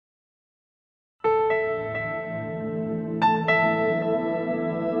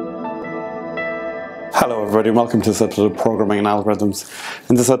Hello everybody and welcome to this episode of Programming and Algorithms.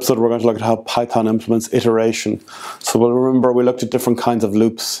 In this episode we're going to look at how Python implements iteration. So we'll remember we looked at different kinds of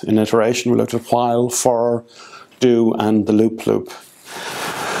loops in iteration. We looked at while, for, do and the loop.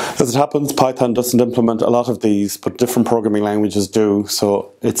 As it happens, Python doesn't implement a lot of these, but different programming languages do.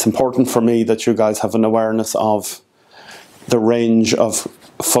 So it's important for me that you guys have an awareness of the range of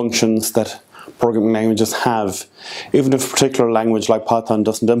functions that programming languages have. Even if a particular language like Python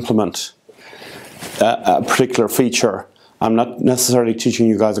doesn't implement a particular feature, I'm not necessarily teaching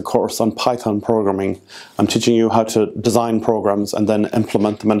you guys a course on Python programming. I'm teaching you how to design programs and then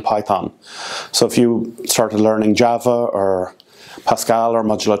implement them in Python. So if you started learning Java or Pascal or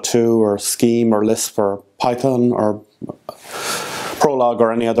Modulo 2 or Scheme or Lisp or Python or Prolog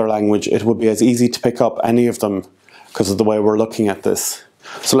or any other language, it would be as easy to pick up any of them because of the way we're looking at this.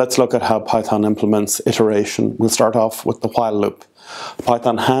 So let's look at how Python implements iteration. We'll start off with the while loop.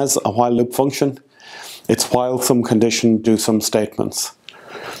 Python has a while loop function. It's while some condition do some statements.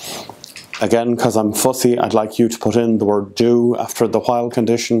 Again, because I'm fussy, I'd like you to put in the word do after the while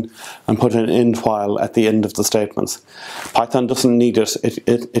condition and put in end while at the end of the statements. Python doesn't need it.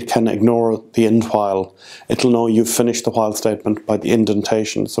 It can ignore the end while. It'll know you've finished the while statement by the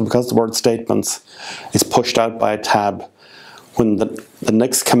indentation. So because the word statements is pushed out by a tab, when the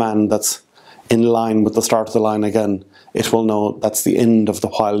next command that's in line with the start of the line again, it will know that's the end of the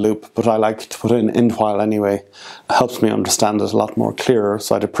while loop, but I like to put in end while anyway. It helps me understand it a lot more clearer,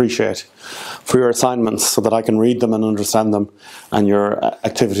 so I'd appreciate for your assignments so that I can read them and understand them, and your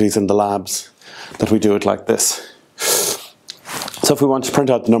activities in the labs that we do it like this. So if we want to print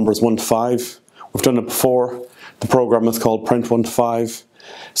out the numbers 1 to 5, we've done it before. The program is called print 1 to 5.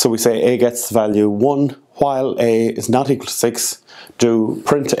 So we say a gets the value 1 while a is not equal to 6. Do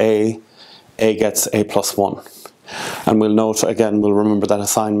print a gets a plus 1. And we'll note, again, we'll remember that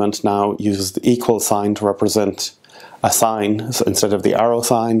assignment now uses the equal sign to represent a sign, so instead of the arrow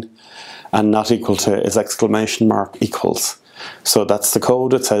sign, and not equal to is exclamation mark equals. So that's the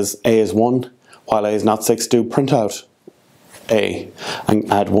code. It says a is 1, while a is not 6, do print out a, and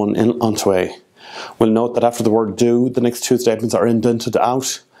add 1 onto a. We'll note that after the word do, the next two statements are indented out.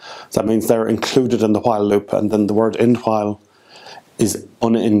 So that means they're included in the while loop, and then the word end while is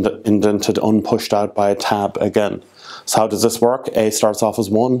unindented, unpushed out by a tab again. So how does this work? A starts off as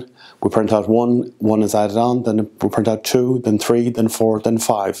 1, we print out 1, 1 is added on, then we print out 2, then 3, then 4, then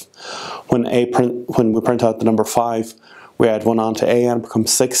 5. When we print out the number 5, we add 1 on to A and it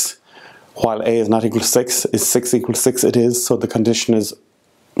becomes 6. While A is not equal to 6, is 6 equal to 6? It is, so the condition is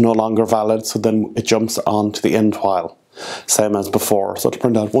no longer valid, so then it jumps on to the end while. Same as before, so to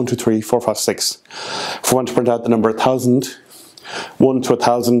print out 1, 2, 3, 4, 5, 6. If we want to print out the number 1000, 1 to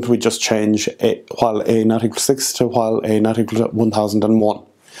 1000, we just change while a not equal to 6 to while a not equal to 1001.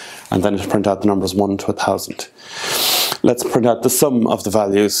 And then it'll print out the numbers 1 to 1000. Let's print out the sum of the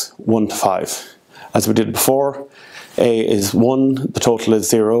values 1 to 5. As we did before, a is 1, the total is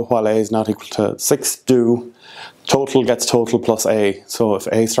 0, while a is not equal to 6, do total gets total plus a. So if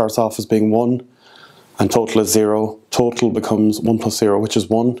a starts off as being 1 and total is 0, total becomes 1 plus 0, which is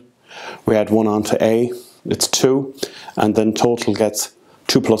 1. We add 1 onto a, it's 2, and then total gets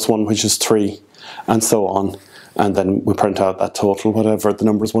 2 plus 1, which is 3, and so on. And then we print out that total, whatever the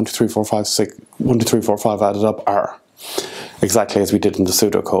numbers 1, 2, 3, 4, 5, 6, 1, 2, 3, 4, 5 added up are. Exactly as we did in the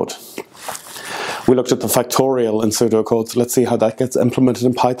pseudocode. We looked at the factorial in pseudocode, so let's see how that gets implemented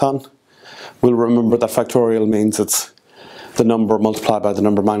in Python. We'll remember that factorial means it's the number multiplied by the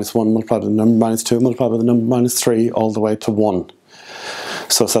number minus 1, multiplied by the number minus 2, multiplied by the number minus 3, all the way to 1.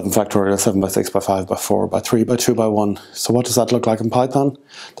 So 7 factorial, 7 by 6 by 5 by 4 by 3 by 2 by 1. So what does that look like in Python?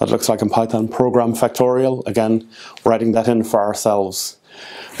 That looks like in Python program factorial. Again, writing that in for ourselves.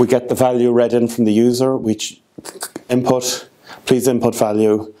 We get the value read in from the user. We input, please input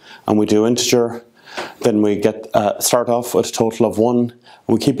value, and we do integer. Then we get start off with a total of 1. And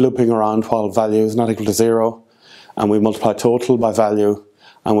we keep looping around while value is not equal to 0. And we multiply total by value,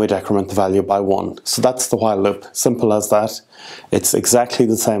 and we decrement the value by 1. So that's the while loop, simple as that. It's exactly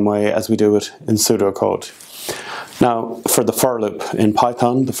the same way as we do it in pseudocode. Now, for the for loop, in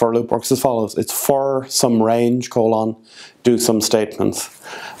Python, the for loop works as follows. It's for some range, colon, do some statements.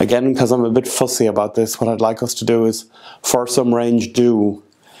 Again, because I'm a bit fussy about this, what I'd like us to do is for some range do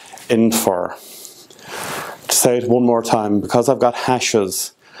end for. To say it one more time, because I've got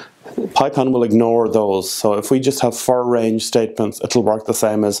hashes, Python will ignore those. So if we just have for range statements, it'll work the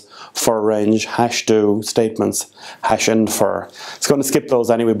same as for range hash do statements hash end for. It's going to skip those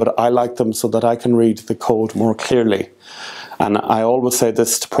anyway, but I like them so that I can read the code more clearly. And I always say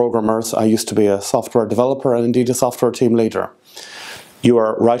this to programmers. I used to be a software developer and indeed a software team leader. You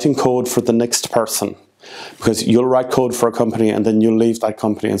are writing code for the next person. because you'll write code for a company and then you'll leave that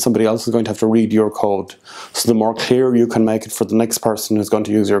company and somebody else is going to have to read your code. So the more clear you can make it for the next person who's going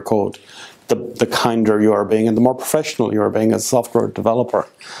to use your code, the kinder you are being and the more professional you are being as a software developer.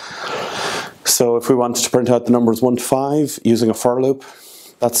 So if we wanted to print out the numbers 1 to 5 using a for loop,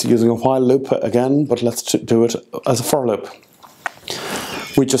 that's using a while loop again, but let's do it as a for loop.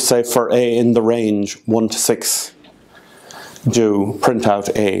 We just say for A in the range 1 to 6, do print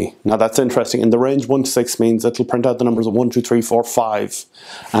out A. Now that's interesting. In the range 1 to 6 means it'll print out the numbers 1, 2, 3, 4, 5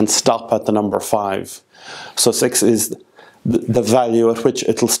 and stop at the number 5. So 6 is the value at which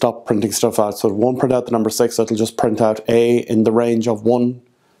it'll stop printing stuff out. So it won't print out the number 6, it'll just print out A in the range of 1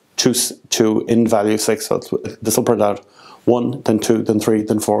 to in value 6. So this will print out 1, then 2, then 3,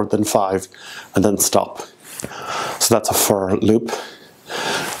 then 4, then 5, and then stop. So that's a for loop.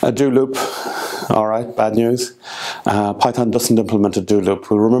 A do loop, all right, bad news. Python doesn't implement a do loop.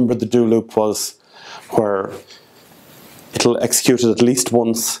 We'll remember the do loop was where it'll execute it at least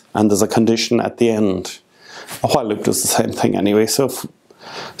once and there's a condition at the end. A while loop does the same thing anyway, so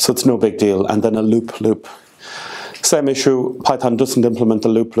it's no big deal. And then a loop. Same issue, Python doesn't implement the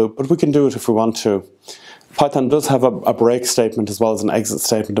loop, but we can do it if we want to. Python does have a break statement as well as an exit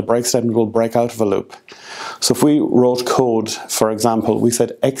statement. A break statement will break out of a loop. So if we wrote code, for example, we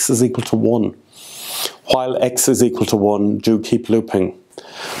said x is equal to 1. While x is equal to 1, do keep looping.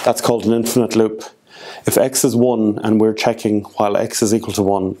 That's called an infinite loop. If x is 1 and we're checking while x is equal to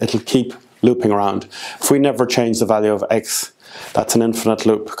 1, it'll keep looping around. If we never change the value of x, that's an infinite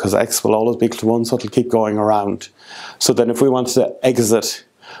loop because x will always be equal to 1, so it'll keep going around. So then if we wanted to exit,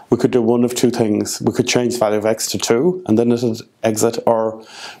 we could do one of two things. We could change the value of x to 2 and then it'll exit, or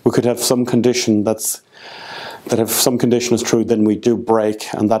we could have some condition that if some condition is true, then we do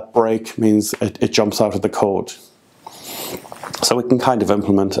break, and that break means it jumps out of the code. So we can kind of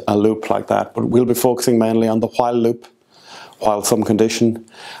implement a loop like that, but we'll be focusing mainly on the while loop, while some condition,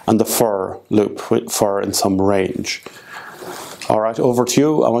 and the for loop, with for in some range. All right, over to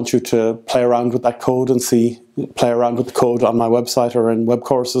you. I want you to play around with that code and play around with the code on my website or in web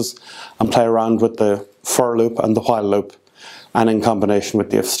courses, and play around with the for loop and the while loop, and in combination with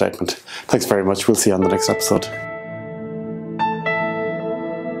the if statement. Thanks very much. We'll see you on the next episode.